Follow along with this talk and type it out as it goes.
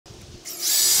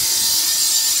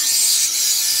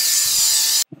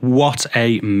What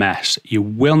a mess. You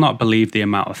will not believe the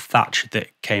amount of thatch that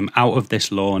came out of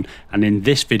this lawn, and in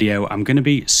this video I'm going to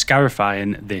be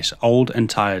scarifying this old and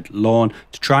tired lawn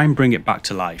to try and bring it back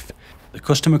to life. The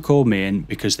customer called me in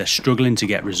because they're struggling to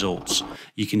get results.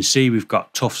 You can see we've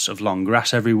got tufts of long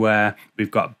grass everywhere, we've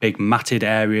got big matted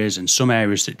areas and some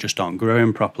areas that just aren't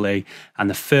growing properly, and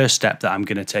the first step that I'm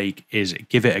going to take is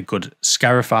give it a good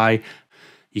scarify.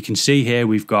 You can see here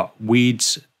we've got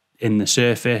weeds in the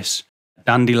surface,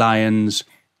 dandelions,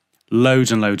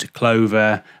 loads and loads of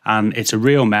clover, and it's a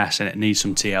real mess and it needs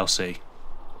some TLC.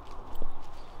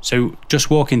 So just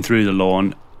walking through the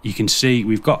lawn, you can see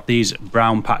we've got these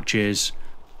brown patches,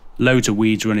 loads of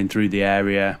weeds running through the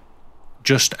area,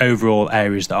 just overall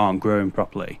areas that aren't growing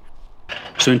properly.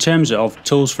 So in terms of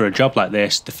tools for a job like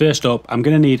this, the first up, I'm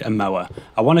going to need a mower.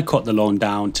 I want to cut the lawn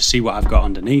down to see what I've got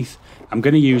underneath. I'm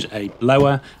going to use a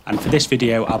blower, and for this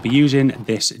video I'll be using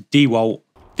this DeWALT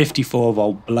 54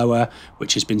 volt blower,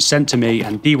 which has been sent to me,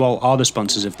 and DeWALT are the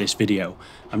sponsors of this video.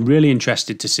 I'm really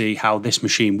interested to see how this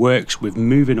machine works with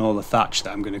moving all the thatch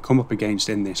that I'm going to come up against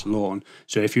in this lawn.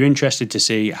 So if you're interested to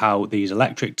see how these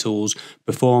electric tools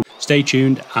perform, stay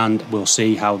tuned and we'll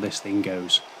see how this thing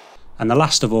goes. And the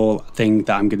last of all thing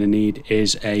that I'm going to need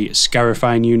is a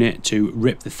scarifying unit to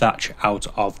rip the thatch out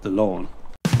of the lawn.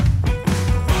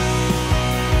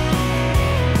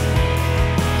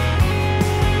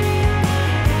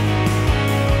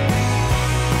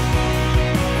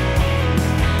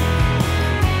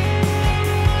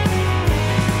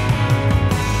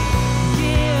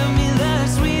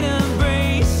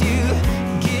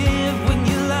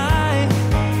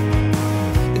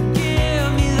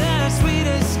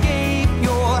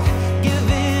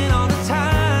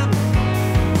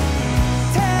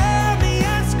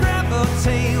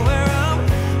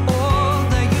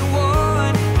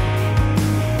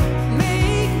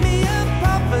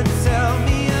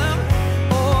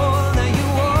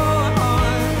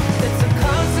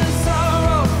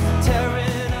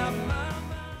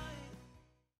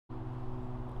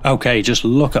 Okay, just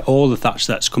look at all the thatch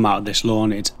that's come out of this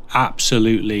lawn. It's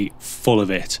absolutely full of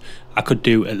it. I could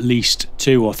do at least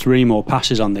 2 or 3 more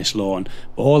passes on this lawn,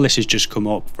 but all this has just come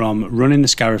up from running the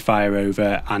scarifier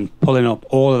over and pulling up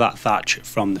all of that thatch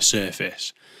from the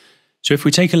surface. So if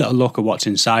we take a little look at what's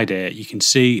inside here, you can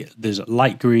see there's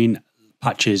light green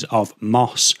patches of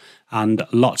moss and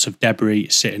lots of debris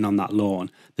sitting on that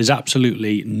lawn. There's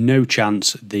absolutely no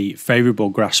chance the favourable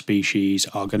grass species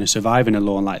are going to survive in a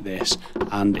lawn like this,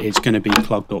 and it's going to be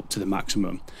clogged up to the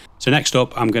maximum. So next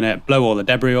up, I'm going to blow all the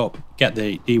debris up, get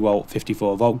the DeWALT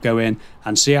 54 volt going,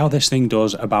 and see how this thing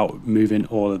does about moving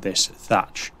all of this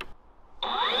thatch.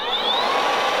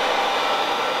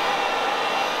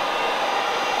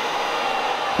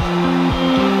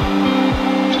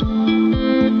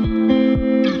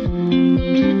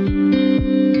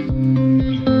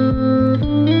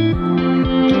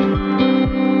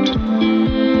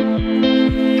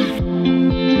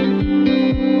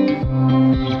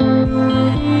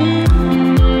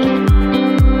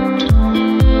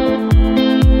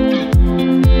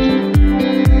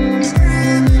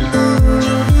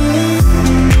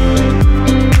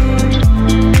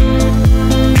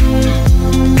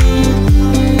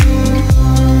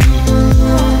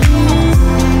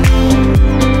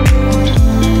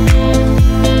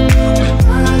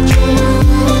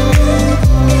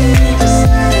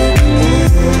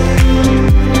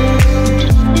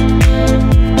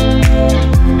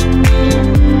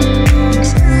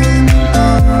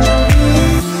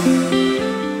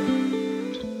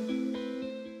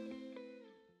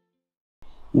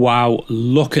 Wow,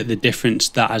 look at the difference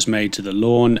that has made to the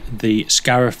lawn. The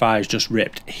scarify has just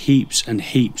ripped heaps and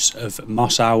heaps of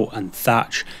moss out and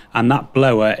thatch, and that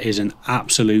blower is an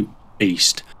absolute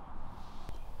beast.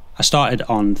 I started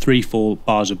on 3 full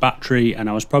bars of battery and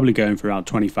I was probably going for around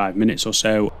 25 minutes or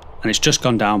so, and it's just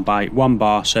gone down by 1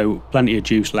 bar, so plenty of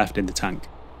juice left in the tank.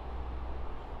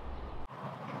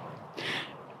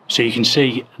 So you can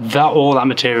see that all that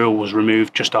material was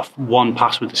removed just off 1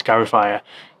 pass with the scarifier.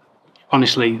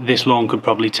 Honestly, this lawn could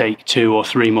probably take 2 or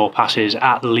 3 more passes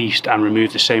at least and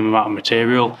remove the same amount of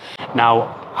material.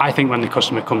 Now, I think when the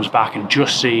customer comes back and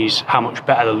just sees how much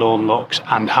better the lawn looks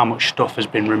and how much stuff has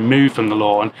been removed from the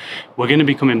lawn, we're going to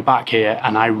be coming back here,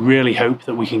 and I really hope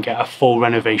that we can get a full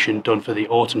renovation done for the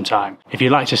autumn time. If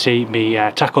you'd like to see me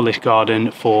tackle this garden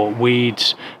for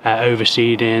weeds,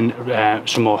 overseeding,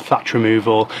 some more thatch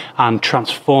removal, and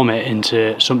transform it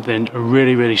into something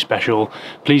really, really special,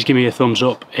 please give me a thumbs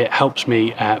up. It helps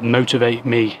me motivate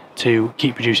me to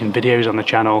keep producing videos on the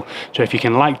channel. So if you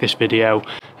can like this video,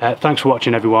 Thanks for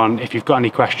watching, everyone. If you've got any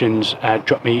questions,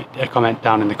 drop me a comment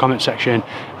down in the comment section.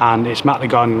 And it's Matt the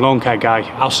Garden Lawn Care Guy.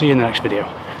 I'll see you in the next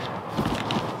video.